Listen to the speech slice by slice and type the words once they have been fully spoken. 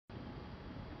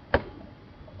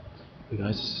Hey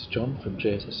guys, this is John from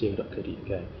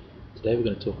GSA.co.uk. Today we're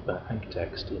going to talk about anchor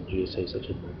text in GSA such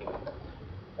as linking.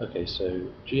 Okay, so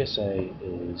GSA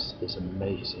is this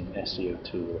amazing SEO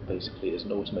tool that basically is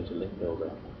an automated link builder.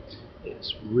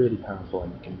 It's really powerful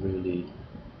and you can really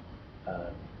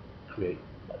create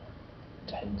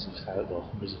tens of thousands or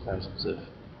hundreds of thousands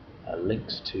of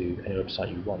links to any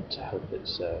website you want to help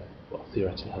its,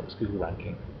 theoretically help its Google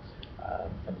ranking.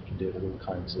 And you can do it with all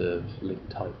kinds of link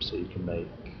types, so you can make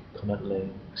comment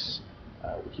links,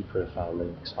 wiki profile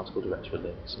links, article directory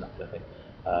links, and that kind of thing.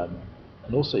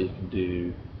 And also you can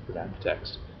do with anchor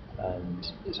text, and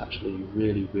it's actually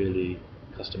really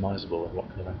customizable in what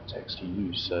kind of anchor text you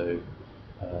use. So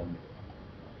and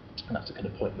that's the kind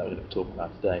of point that we're going to talk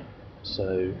about today.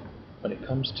 So when it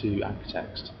comes to anchor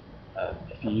text,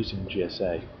 if you're using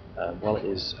GSA, while it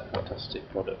is a fantastic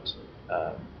product,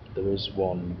 there is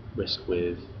one risk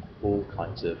with all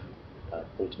kinds of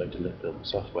automated link building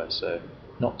software. So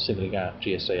not singling out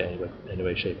GSA in any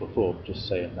way, shape or form, just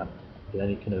saying that in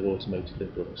any kind of automated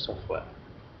link building software,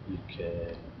 you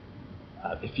can,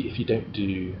 if you don't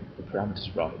do the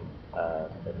parameters right,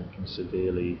 then you can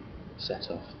severely set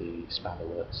off the spam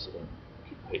alerts in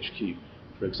HQ.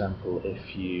 For example,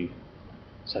 if you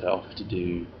set it off to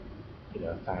do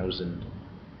 1,000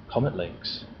 comment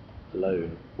links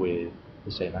alone with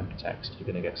the same anchor text, you're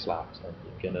going to get slapped and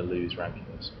you're going to lose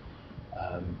rankings.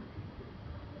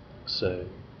 So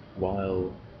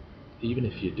while even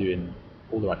if you're doing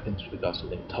all the right things with regards to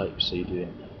link types, so you're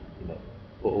doing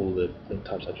all the link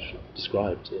types I just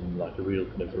described in like a real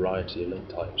kind of variety of link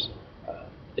types,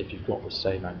 if you've got the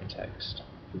same anchor text,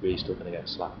 you're really still going to get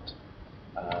slapped.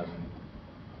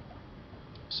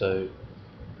 So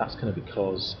that's kind of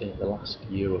because in the last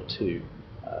year or two,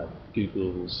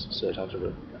 Google's search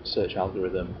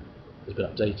algorithm has been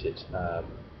updated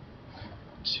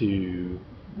to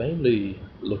mainly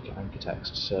look at anchor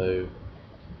text. So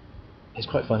it's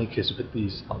quite funny because with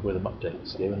these algorithm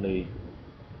updates, the only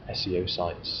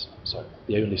sites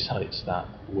that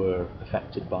were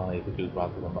affected by the Google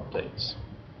algorithm updates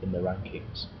in the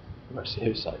rankings were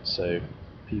SEO sites. So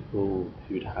people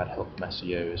who'd had help from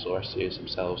SEOs or SEOs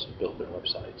themselves had built their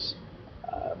websites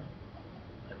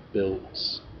and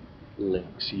built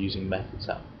links using methods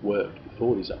that worked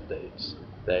before these updates,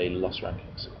 they lost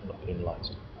rankings and got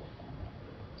penalised.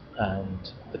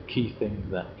 And the key thing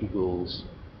that Google's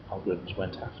algorithms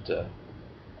went after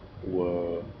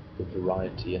were the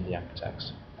variety in the anchor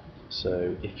text.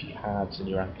 So if you had in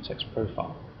your anchor text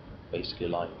profile basically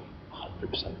like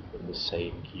 100% from the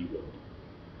same keyword,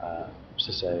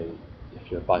 so say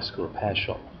if you're a bicycle repair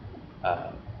shop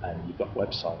and you've got a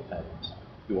website and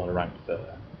you want to rank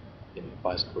for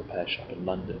bicycle repair shop in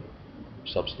London,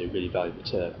 which is obviously a really valuable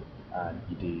term, and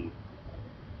you do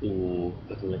all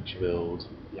of the links you build,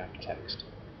 the anchor text,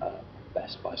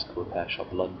 best bicycle repair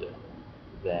shop London,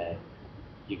 then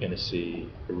you're going to see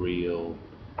a real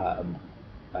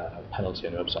penalty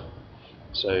on your website.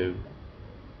 So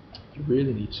you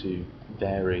really need to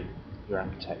vary your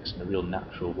anchor text in a real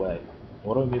natural way. And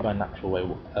what do I mean by natural way?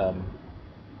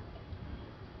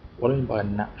 What I mean by a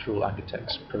natural anchor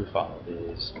text profile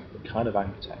is the kind of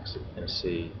anchor text that you're going to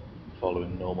see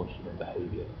following normal human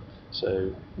behavior.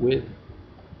 So with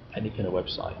any kind of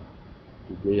website,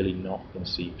 you're really not going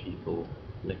to see people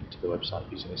link to the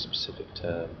website using a specific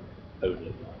term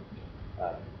only,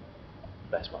 like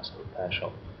best bicycle repair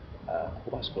shop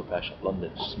or bicycle repair shop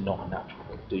London. It's just not a natural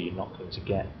thing to do. You're not going to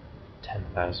get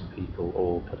 10,000 people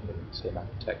all putting in the same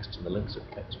anchor text and the links that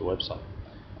connect to a website.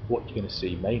 What you're going to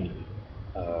see mainly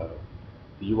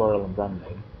the URL and brand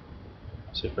name.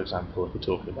 So for example, if we're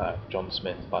talking about John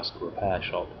Smith bicycle repair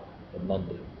shop in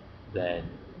London, then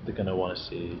they're going to want to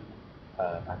see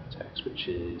anchor text which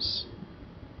is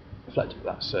reflective of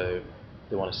that. So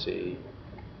they want to see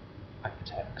anchor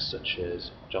text such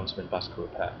as John Smith bicycle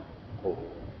repair or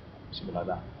something like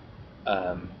that.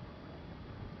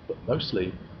 But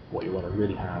mostly what you want to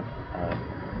really have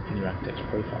in your anchor text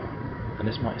profile, and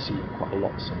this might seem quite a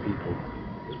lot to some people,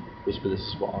 but this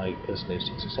is what I personally have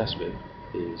seen success with,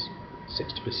 is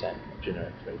 60%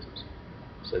 generic phrases.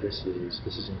 So this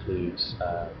includes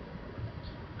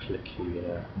click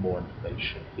here, more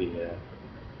information here,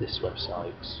 this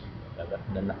website,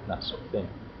 and that sort of thing.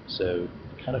 So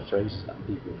the kind of phrases that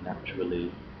people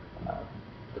naturally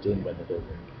put in when they're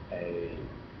building a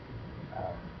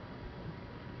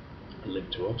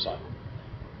link to a website,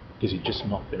 because you're just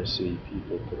not going to see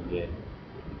people putting in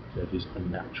these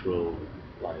unnatural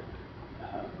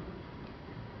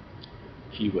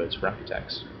keywords for anchor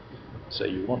text. So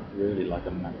you want really like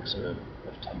a maximum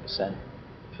of 10%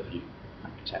 of your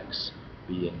anchor text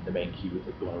being the main keyword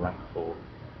that you want to rank for,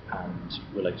 and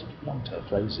related long tail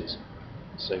phrases.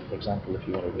 So, for example, if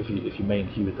your main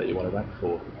keyword that you want to rank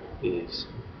for is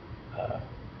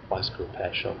bicycle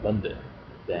repair shop London,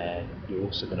 then you're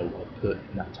also going to want to put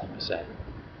in that 10%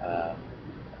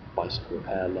 bicycle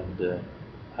repair London,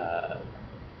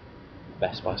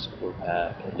 best bicycle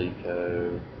repair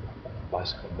Pimlico,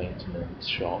 bicycle maintenance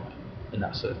shop, and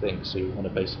that sort of thing. So you want to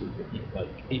basically, like,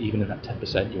 even in that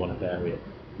 10%, you want to vary it.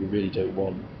 You really don't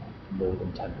want more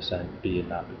than 10% be in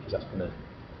that, because that's going to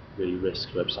really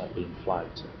risk your website being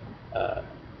flagged for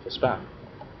spam.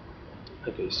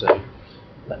 Okay, so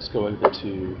let's go over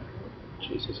to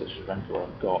GSA Rental.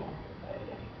 I've got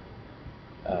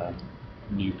a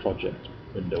new project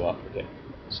window up. Okay,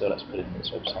 so let's put in this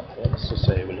website here. So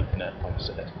say we're looking at, like I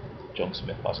said, John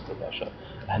Smith Bicycle Repair Shop,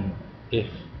 and if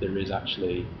there is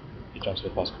actually a John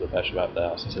Smith Bicycle Repair Shop out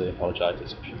there, I sincerely apologise,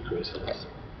 it's a few coincidence.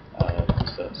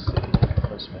 So let's see,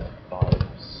 John Smith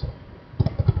Bikes.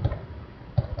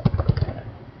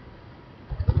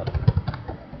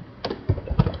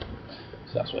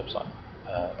 So that's the website.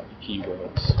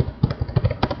 Keywords.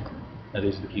 Now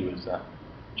these are the keywords that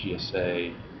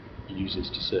GSA uses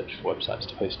to search for websites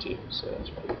to post to. So that's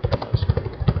probably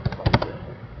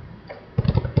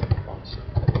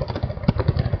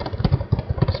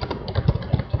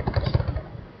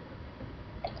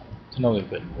so not going to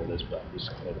put in all this, but I'm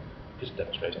just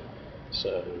demonstrating.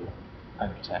 So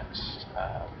anchor text,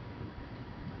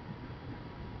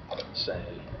 say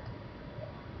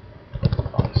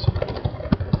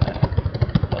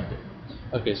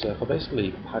okay, so if I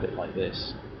basically had it like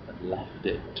this and left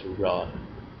it to run,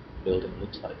 building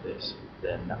links like this,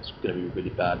 then that's going to be really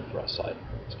bad for our site.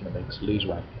 It's going to make us lose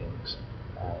rankings.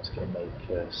 It's going to make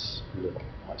us look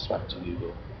quite swag to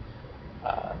Google.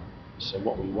 So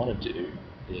what we want to do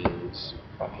is,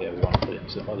 right here, we want to put in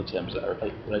some other terms that are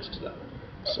related to that.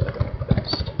 So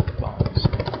best buys.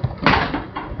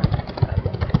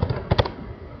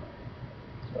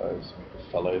 Sorry,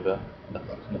 fell over.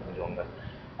 Nothing's wrong there.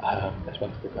 Let's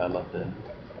want to prepare London.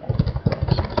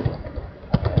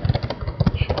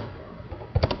 Shop.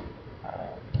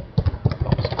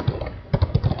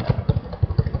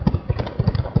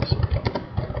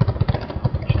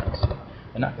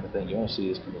 And that kind of thing. You want to see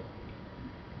this kind of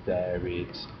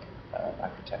varied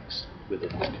anchor text within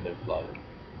this kind of like.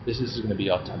 This is going to be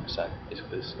our 10%. This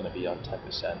is going to be our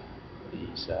 10%.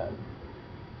 These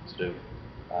sort of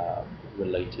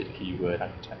related keyword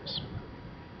anchor text.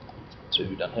 So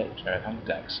we've done here, generic anchor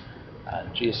text,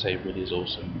 and GSA really is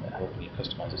awesome at helping you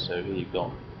customize it. So here you've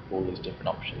got all these different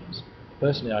options.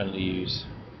 Personally, I only use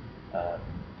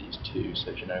these two,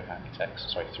 so generic anchor text,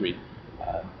 sorry, 3,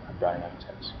 and branding anchor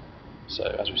text. So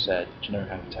as we said,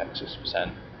 generic anchor text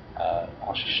 6%.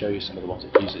 I'll just show you some of the ones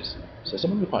it uses. So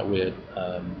some of them are quite weird,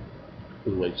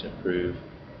 cool way to improve.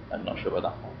 I'm not sure about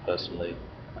that one personally.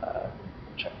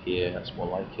 Check here, that's more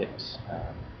like it.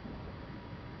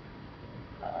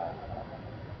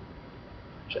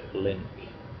 Check the link,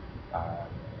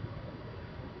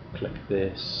 click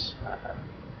this,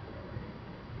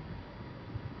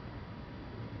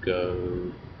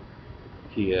 go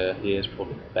here. Here's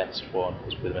probably the best one,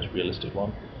 it's probably the most realistic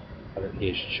one. I think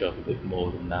here should show up a bit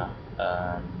more than that.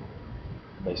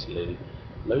 Basically,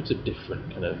 loads of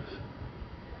different kind of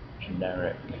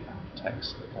generic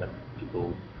text that kind of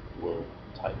people will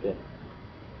type in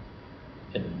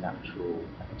a natural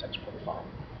text profile.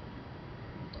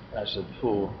 As I said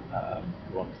before,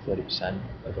 we want 30%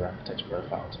 of our anchor text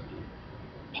profile to be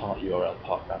part URL,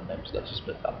 part brand name, so let's just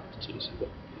split that into two. So we've got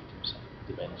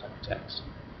 50% domain anchor text,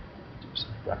 50%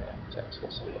 brand anchor text.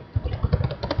 Let's have a look.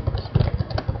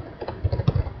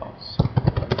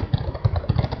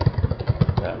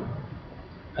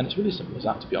 And it's really simple as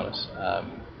that, to be honest.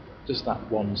 Just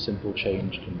that one simple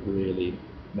change can really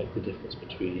make the difference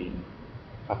between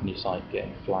having your site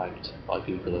getting flagged by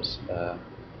Google as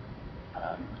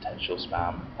potential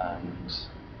spam and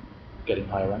getting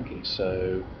higher rankings.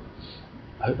 So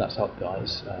I hope that's helped,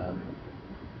 guys. I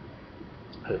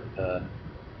hope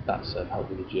that's helped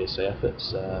with the GSA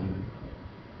efforts.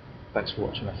 Thanks for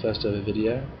watching my first ever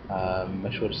video.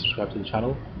 Make sure to subscribe to the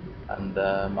channel, and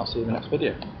I'll see you in the next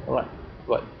video. Alright,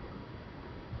 bye.